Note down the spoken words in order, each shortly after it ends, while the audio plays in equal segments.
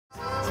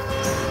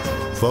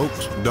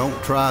Folks, don't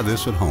try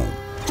this at home.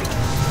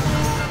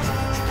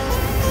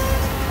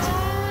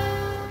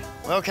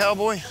 Well,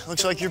 Cowboy,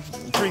 looks like you're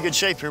in pretty good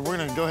shape here. We're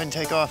gonna go ahead and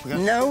take off.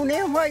 No,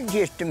 now wait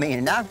just a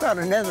minute. I've got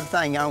another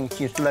thing I want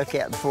you to look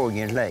at before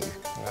you leave.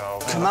 No,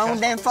 Come on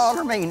down,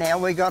 follow me now.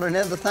 We got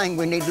another thing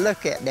we need to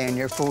look at down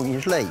there before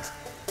you leave.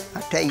 I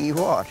tell you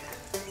what.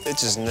 It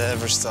just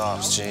never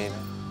stops, Gene.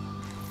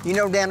 You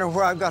know down there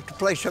where I got the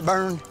place I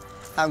burned?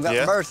 I've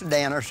got Bertha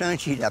down there, son.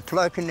 She's a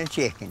plucking the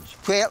chickens.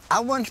 Well, I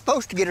wasn't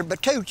supposed to get her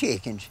but 2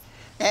 chickens.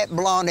 That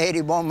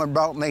blonde-headed woman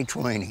brought me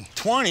 20.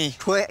 20?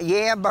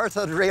 Yeah,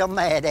 Bertha's real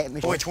mad at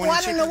me. Boy, 20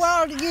 What chickens? in the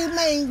world do you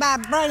mean by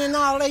bringing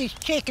all these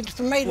chickens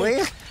for me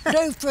to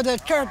do for the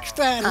church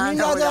fund?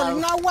 You know,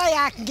 there's no way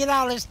I can get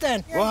all this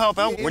done. We'll help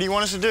out. What do you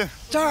want us to do?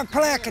 Start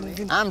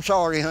plucking. I'm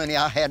sorry, honey,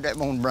 I had that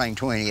one to bring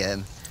 20 of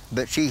them.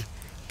 But she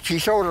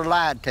sort of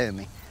lied to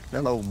me,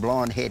 little old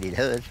blonde-headed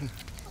husband.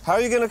 How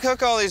are you gonna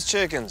cook all these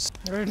chickens?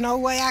 There's no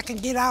way I can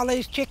get all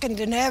these chickens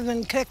in the oven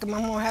and cook them.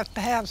 I'm gonna have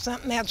to have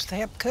something else to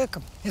help cook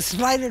them. It's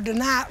later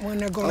tonight when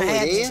they're gonna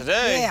have it is?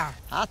 Today? Yeah,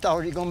 I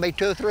thought it was gonna be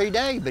 2 or 3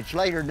 days, but it's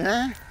later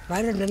tonight.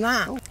 later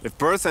tonight. If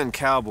Bertha and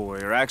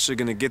Cowboy are actually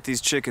gonna get these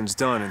chickens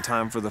done in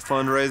time for the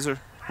fundraiser,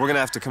 we're gonna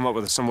have to come up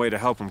with some way to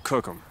help them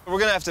cook them. We're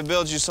gonna have to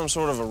build you some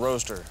sort of a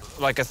roaster,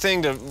 like a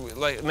thing to,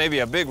 like maybe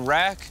a big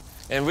rack,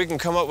 and we can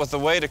come up with a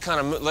way to kind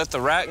of let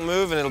the rack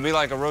move, and it'll be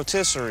like a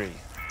rotisserie.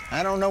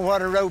 I don't know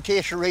what a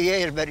rotisserie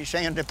is, but it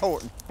sounds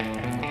important.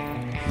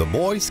 The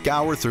boys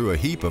scour through a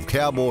heap of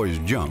Cowboy's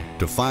junk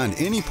to find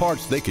any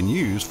parts they can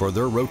use for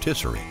their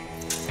rotisserie.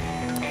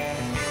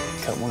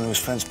 Cut one of those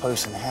fence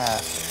posts in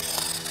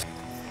half.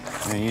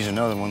 I'm gonna use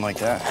another one like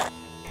that.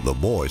 The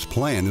boys'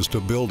 plan is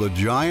to build a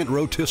giant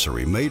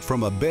rotisserie made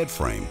from a bed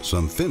frame,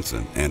 some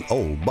fencing, and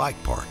old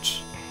bike parts.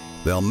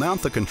 They'll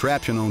mount the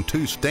contraption on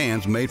 2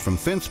 stands made from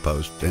fence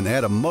posts and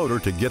add a motor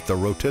to get the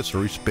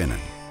rotisserie spinning.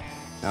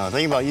 Now, the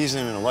thing about using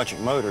an electric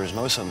motor is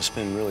most of them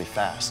spin really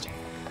fast.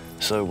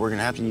 So we're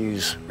gonna have to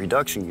use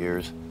reduction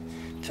gears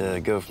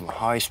to go from a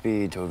high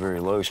speed to a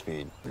very low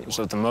speed.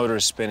 So if the motor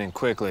is spinning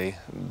quickly,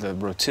 the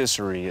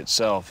rotisserie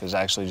itself is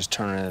actually just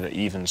turning at an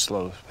even,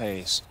 slow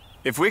pace.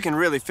 If we can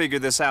really figure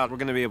this out, we're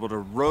going to be able to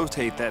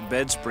rotate that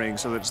bed spring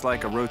so that it's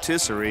like a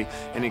rotisserie,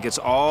 and it gets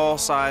all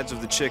sides of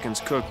the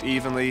chickens cooked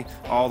evenly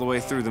all the way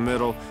through the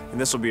middle,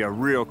 and this will be a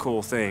real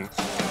cool thing.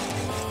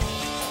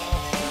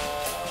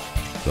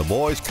 The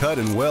boys cut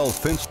and weld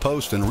fence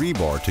posts and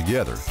rebar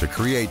together to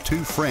create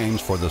 2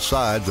 frames for the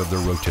sides of the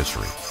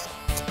rotisserie.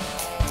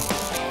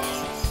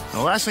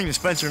 The last thing that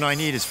Spencer and I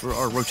need is for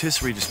our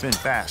rotisserie to spin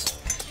fast.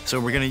 So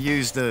we're gonna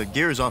use the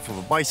gears off of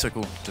a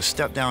bicycle to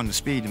step down the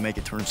speed to make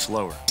it turn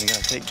slower. We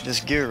gotta take this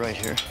gear right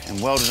here and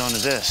weld it onto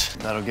this.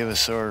 That'll give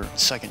us our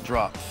second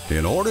drop.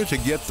 In order to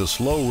get the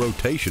slow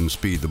rotation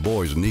speed the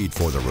boys need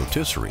for the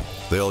rotisserie,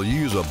 they'll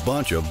use a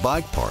bunch of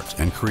bike parts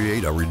and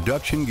create a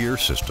reduction gear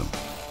system.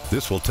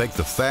 This will take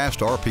the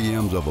fast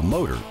RPMs of a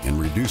motor and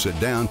reduce it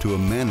down to a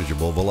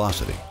manageable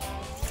velocity.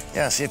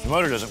 Yeah, see, if the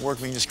motor doesn't work,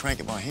 we can just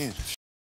crank it by hand.